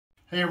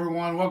Hey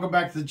everyone, welcome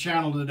back to the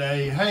channel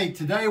today. Hey,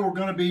 today we're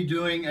going to be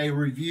doing a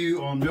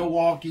review on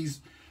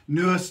Milwaukee's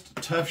newest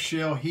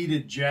TOUGHSHELL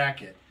Heated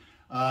Jacket.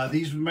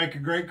 These would make a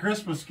great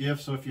Christmas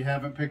gift, so if you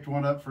haven't picked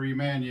one up for your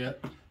man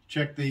yet,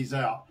 check these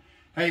out.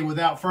 Hey,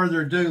 without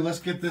further ado, let's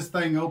get this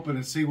thing open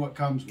and see what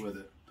comes with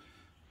it.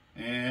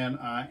 And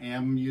I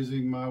am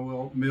using my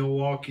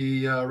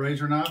Milwaukee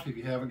razor knife. If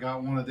you haven't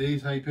got one of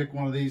these, hey, pick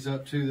one of these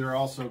up too. They're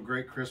also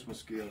great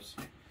Christmas gifts.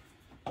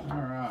 All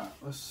right,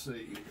 let's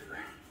see here.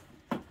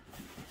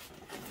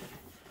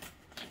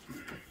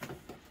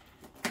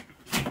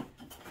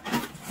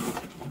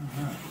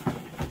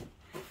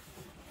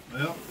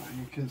 Well,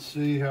 you can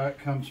see how it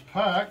comes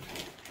packed.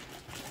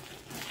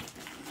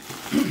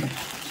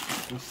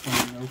 This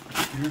thing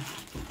open here.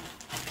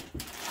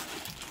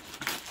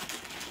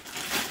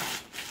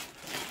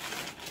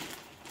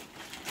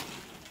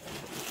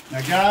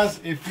 Now guys,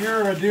 if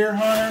you're a deer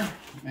hunter,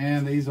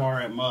 man, these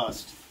are a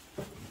must.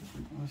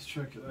 Let's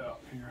check it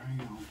out here.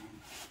 Hang on.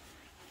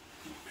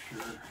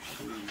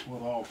 See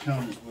what all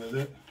comes with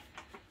it.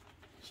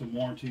 Some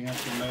warranty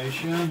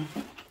information.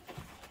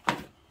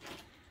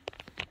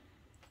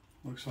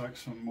 Looks like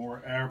some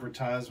more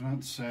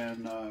advertisements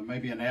and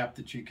maybe an app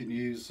that you can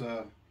use.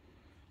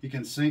 You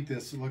can sync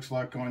this, it looks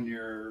like, on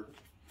your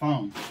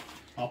phone.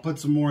 I'll put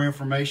some more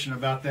information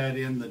about that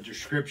in the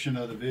description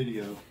of the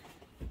video.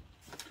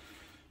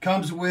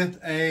 Comes with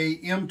a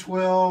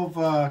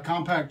M12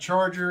 compact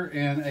charger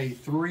and a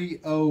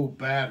 3.0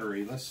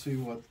 battery. Let's see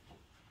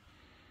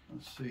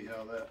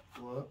how that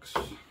looks.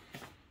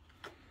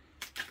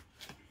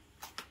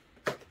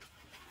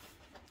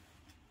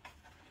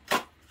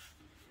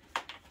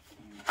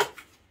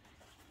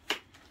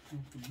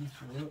 Open this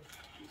up.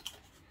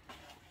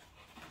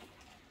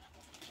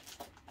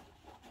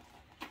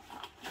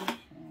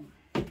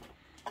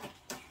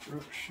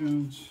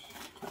 Instructions.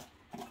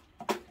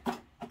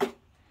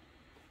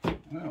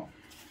 Well,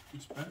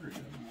 this battery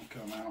doesn't want to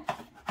come out.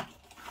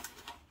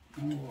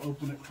 And we'll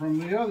open it from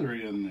the other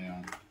end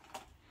then.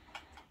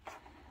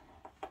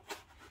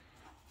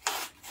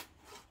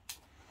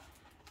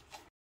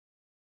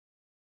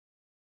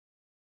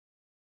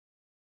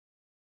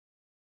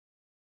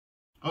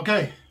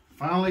 Okay.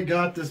 Finally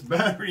got this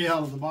battery out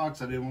of the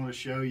box. I didn't want to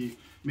show you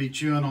me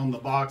chewing on the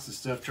box and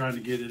stuff trying to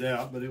get it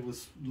out, but it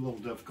was a little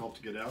difficult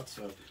to get out,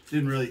 so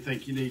didn't really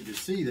think you needed to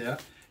see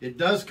that. It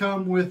does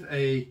come with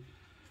a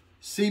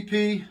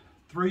CP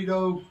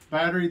 3.0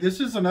 battery. This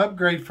is an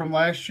upgrade from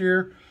last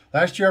year.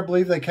 Last year I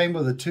believe they came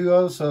with a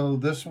 2.0, so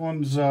this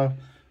one's a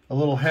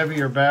little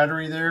heavier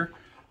battery there.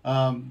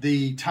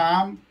 The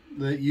time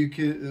that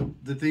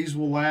these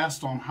will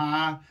last on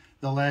high,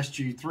 they'll last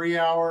you 3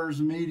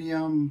 hours,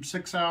 medium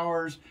 6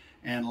 hours,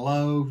 and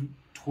low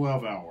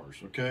 12 hours.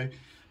 Okay,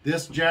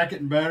 this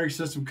jacket and battery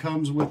system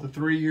comes with a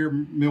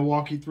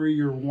Milwaukee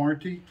 3-year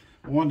warranty.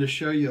 I wanted to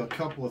show you a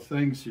couple of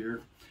things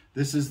here.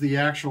 This is the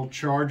actual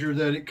charger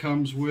that it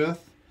comes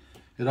with.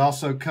 It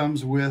also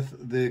comes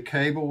with the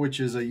cable,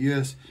 which is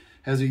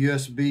has a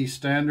USB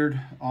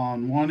standard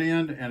on one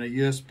end and a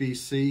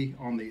USB-C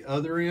on the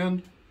other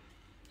end.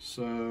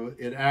 So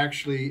it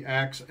actually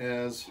acts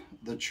as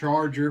the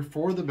charger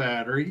for the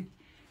battery,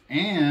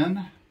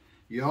 and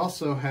you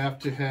also have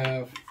to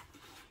have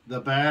the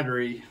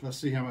battery, let's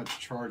see how much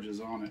charge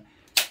is on it,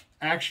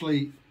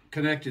 actually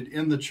connected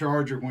in the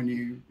charger when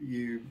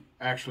you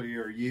actually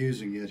are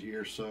using it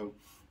here. So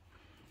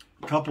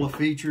a couple of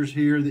features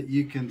here that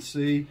you can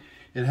see.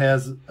 It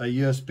has a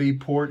USB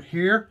port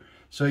here,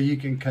 so you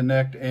can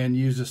connect and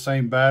use the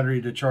same battery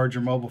to charge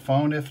your mobile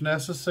phone if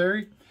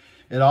necessary.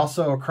 It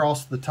also,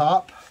 across the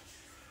top,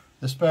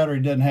 this battery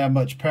doesn't have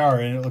much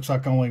power in it. It looks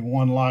like only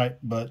one light,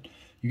 but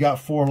you got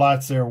 4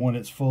 lights there when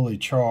it's fully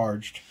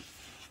charged.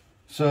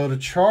 So to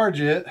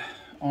charge it,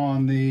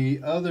 on the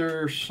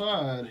other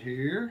side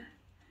here,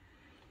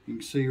 you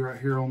can see right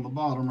here on the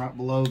bottom, right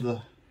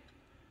below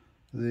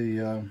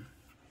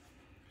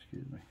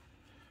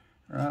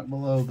right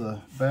below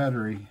the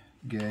battery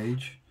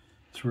gauge,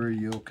 it's where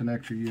you'll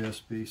connect your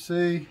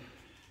USB-C.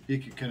 You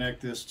can connect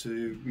this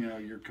to,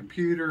 your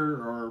computer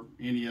or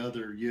any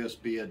other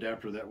USB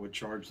adapter that would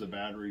charge the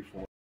battery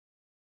for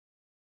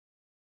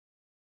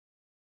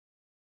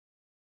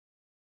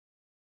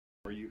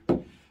you.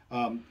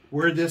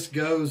 Where this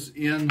goes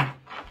in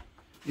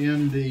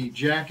the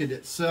jacket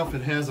itself,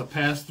 it has a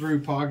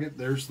pass-through pocket.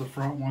 There's the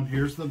front one,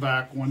 here's the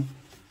back one,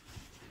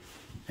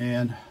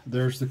 and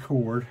there's the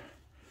cord,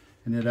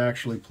 and it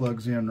actually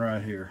plugs in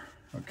right here.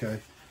 Okay,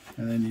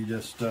 and then you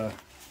just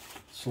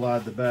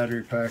slide the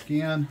battery pack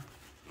in,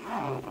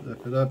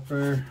 zip it up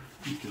there.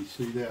 You can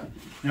see that.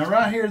 Now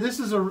right here, this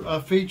is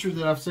a feature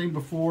that I've seen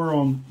before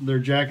on their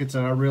jackets,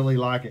 and I really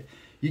like it.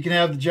 You can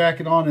have the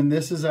jacket on, and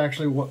this is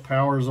actually what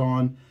powers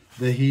on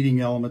the heating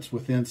elements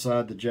with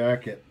inside the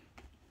jacket.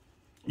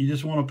 You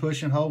just want to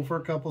push and hold for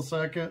a couple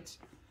seconds,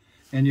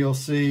 and you'll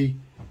see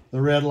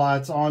the red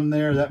lights on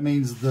there. That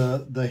means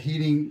the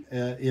heating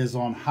is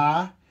on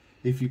high.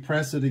 If you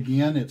press it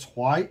again, it's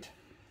white.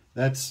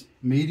 That's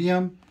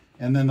medium.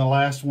 And then the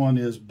last one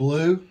is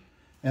blue,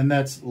 and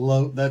that's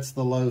low. That's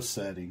the low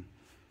setting.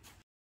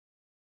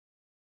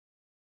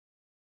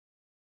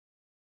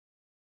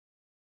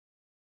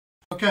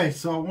 Okay,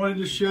 so I wanted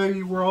to show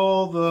you where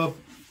all the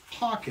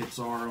pockets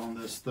are on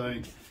this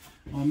thing.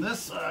 On this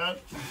side,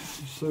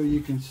 so you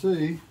can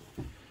see,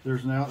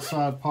 there's an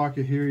outside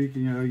pocket here. You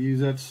can use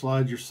that to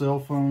slide your cell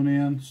phone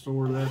in,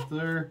 store that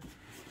there.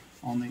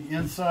 On the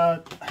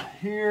inside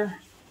here,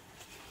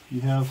 you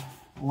have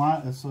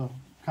it's a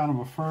kind of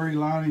a furry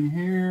lining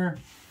here,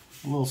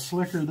 a little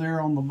slicker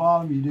there on the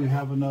bottom. You do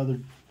have another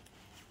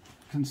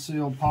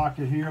concealed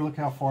pocket here. Look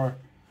how far,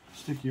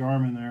 stick your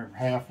arm in there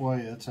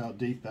halfway. That's how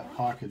deep that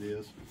pocket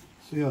is.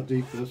 See how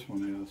deep this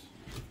one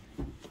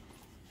is.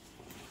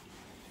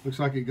 Looks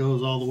like it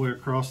goes all the way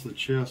across the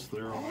chest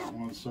there on that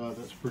one side.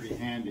 That's pretty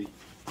handy.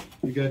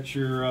 You got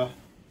your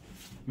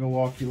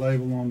Milwaukee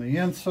label on the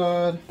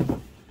inside.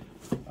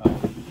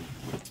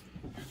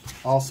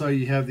 Also,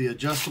 you have the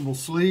adjustable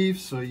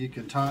sleeves, so you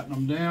can tighten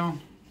them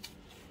down,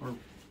 or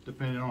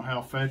depending on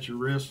how fat your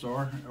wrists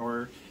are,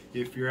 or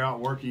if you're out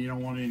working, you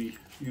don't want any,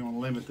 you want to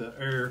limit the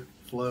air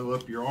flow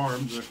up your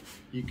arms, or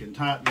you can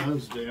tighten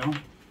those down.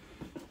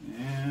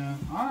 And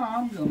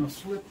I'm going to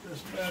slip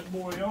this bad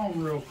boy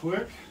on real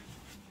quick.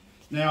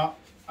 Now,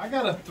 I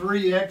got a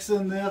 3X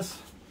in this,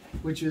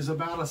 which is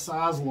about a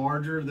size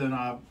larger than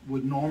I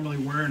would normally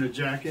wear in a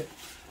jacket.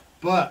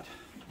 But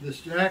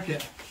this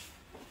jacket,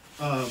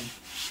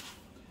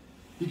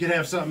 you could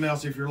have something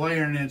else. If you're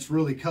layering and it's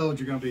really cold,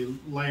 you're going to be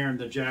layering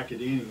the jacket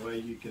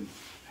anyway. You can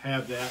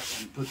have that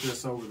and put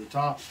this over the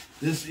top.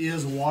 This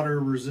is water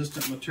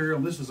resistant material.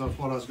 This is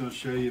what I was going to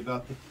show you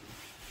about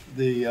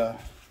the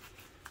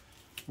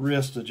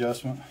wrist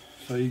adjustment.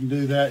 So you can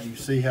do that, and you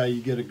see how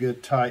you get a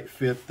good tight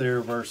fit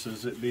there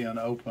versus it being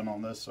open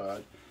on this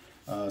side.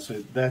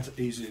 So that's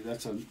easy.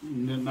 That's a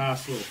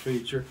nice little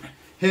feature.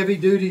 Heavy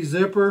duty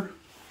zipper.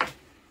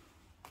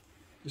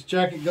 This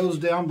jacket goes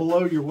down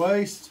below your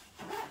waist.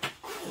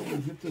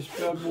 Get this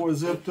bad boy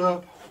zipped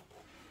up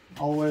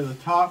all the way to the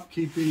top.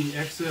 Keep any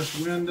excess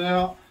wind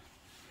out.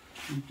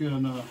 You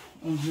can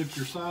unzip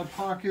your side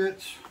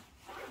pockets.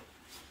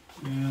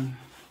 And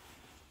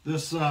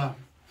this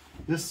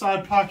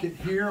side pocket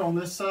here on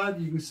this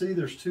side, you can see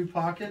there's two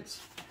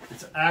pockets.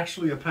 It's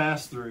actually a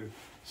pass-through.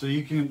 So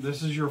you can,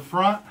 this is your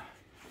front,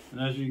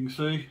 and as you can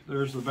see,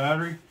 there's the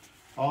battery.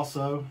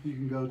 Also, you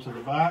can go to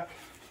the back,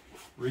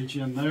 reach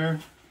in there,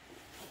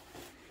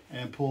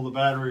 and pull the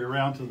battery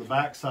around to the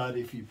back side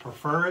if you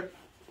prefer it.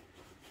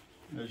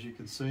 As you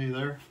can see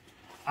there.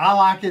 I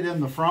like it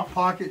in the front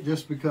pocket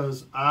just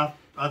because I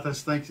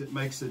just think it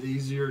makes it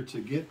easier to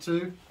get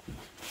to.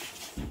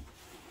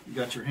 You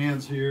got your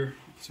hands here.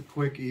 It's a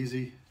quick,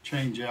 easy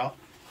change out.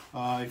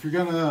 If you're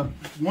gonna,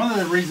 one of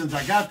the reasons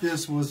I got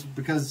this was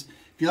because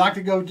if you like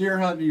to go deer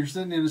hunting, you're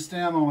sitting in a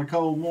stand on a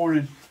cold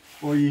morning,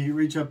 or you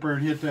reach up there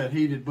and hit that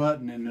heated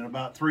button, and in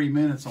about 3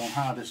 minutes on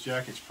high, this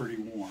jacket's pretty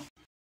warm.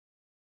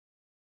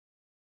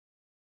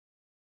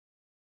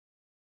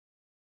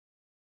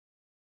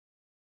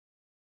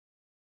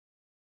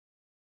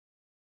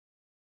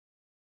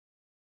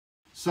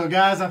 So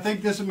guys, I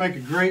think this would make a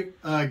great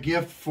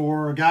gift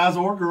for guys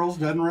or girls,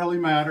 doesn't really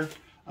matter.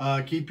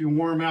 Keep you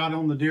warm out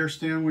on the deer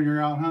stand when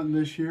you're out hunting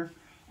this year,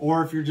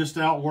 or if you're just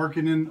out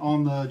working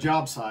on the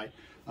job site.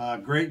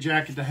 Great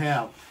jacket to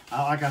have.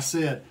 Like I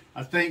said,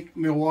 I think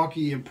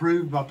Milwaukee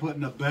improved by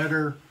putting a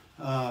better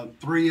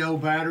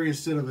 3.0 battery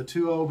instead of a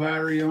 2.0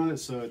 battery on it,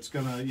 so it's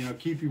gonna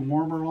keep you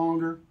warmer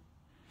longer.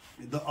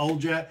 The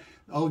old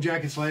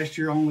jackets last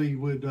year only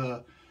would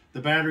the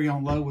battery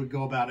on low would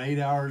go about 8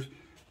 hours.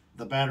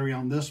 The battery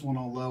on this one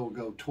on low will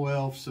go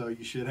 12, so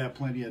you should have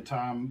plenty of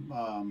time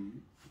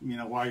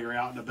while you're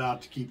out and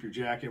about to keep your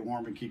jacket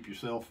warm and keep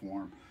yourself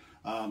warm.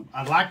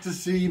 I'd like to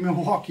see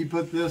Milwaukee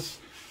put this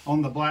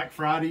on the Black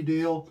Friday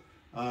deal.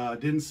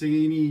 Didn't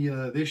see any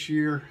this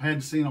year.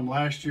 Hadn't seen them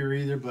last year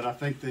either, but I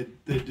think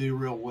they do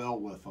real well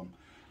with them.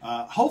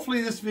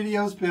 Hopefully this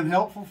video has been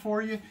helpful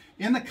for you.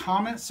 In the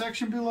comment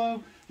section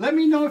below, let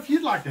me know if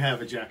you'd like to have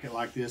a jacket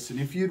like this and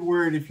if you'd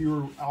wear it if you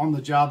were on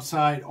the job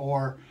site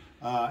or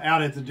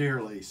out at the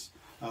deer lease.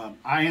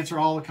 I answer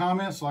all the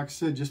comments. Like I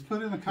said, just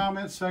put in the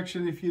comment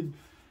section if you'd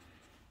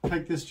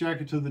take this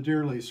jacket to the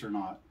deer lease or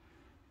not.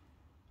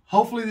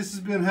 Hopefully this has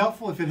been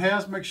helpful. If it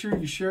has, make sure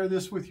you share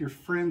this with your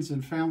friends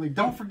and family.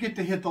 Don't forget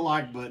to hit the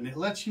like button. It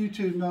lets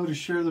YouTube know to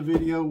share the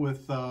video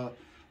with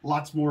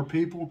lots more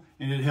people,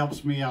 and it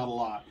helps me out a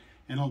lot.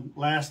 And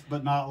last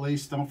but not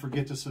least, don't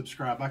forget to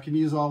subscribe. I can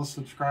use all the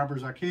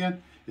subscribers I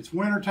can. It's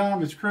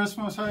wintertime, it's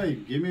Christmas. Hey,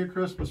 give me a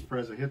Christmas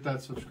present. Hit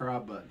that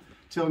subscribe button.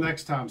 Till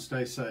next time,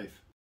 stay safe.